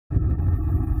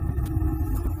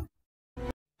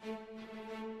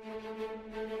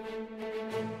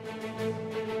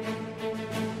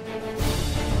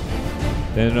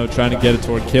Dandino trying to get it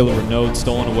toward Kayla Renaud,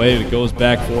 stolen away. It goes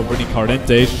back for Brittany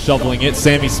Cardente, shoveling it.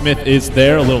 Sammy Smith is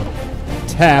there, a little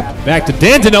tap. Back to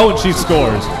Dandino, and she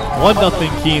scores.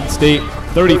 1-0 Keene State,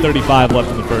 30-35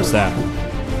 left in the first half.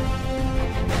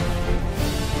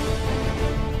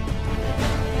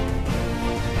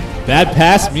 Bad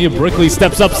pass, Mia Brickley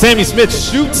steps up. Sammy Smith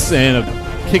shoots, and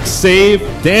a kick save.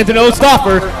 Dandino,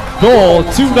 stopper, goal,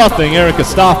 2-0. Erica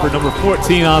Stoffer, number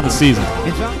 14 on the season.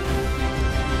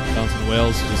 Johnson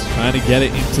Wales just trying to get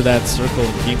it into that circle,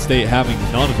 and Keene State having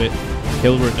none of it.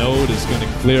 Kayla Renaud is going to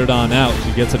clear it on out.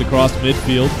 She gets it across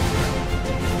midfield.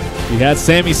 She has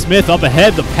Sammy Smith up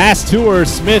ahead. The pass to her.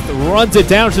 Smith runs it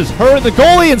down. It's just her and the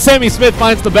goalie, and Sammy Smith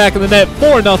finds the back of the net.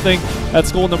 4-0.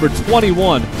 That's goal number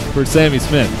 21 for Sammy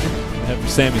Smith. Ahead for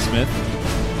Sammy Smith.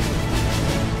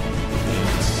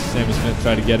 And Sammy Smith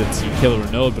tried to get it to Kayla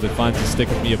Renaud, but it finds the stick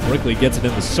of Mia Brickley. Gets it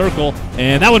in the circle,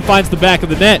 and that one finds the back of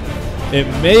the net. It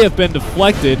may have been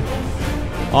deflected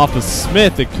off of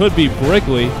Smith. It could be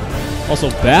Brickley. Also,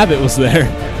 Babbitt was there.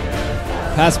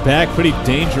 Pass back, pretty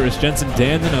dangerous. Jensen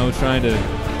Dandino trying to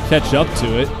catch up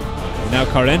to it. And now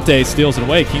Cardente steals it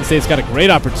away. Keene State's got a great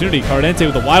opportunity. Cardente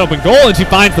with a wide open goal, and she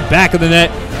finds the back of the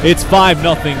net. It's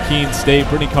 5-0 Keene State.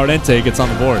 Brittany Cardente gets on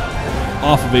the board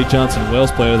off of a Johnson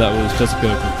Wales player. That was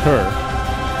Jessica Concur.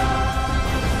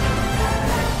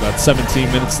 About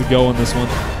 17 minutes to go in this one.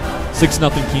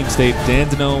 6-0 Keene State.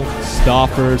 Dandino,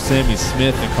 Stoffer, Sammy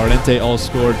Smith, and Cardente all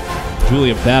scored.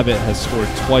 Julia Babbitt has scored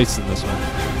twice in this one.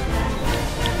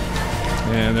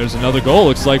 And there's another goal,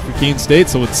 looks like, for Keene State,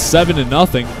 so it's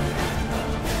 7-0.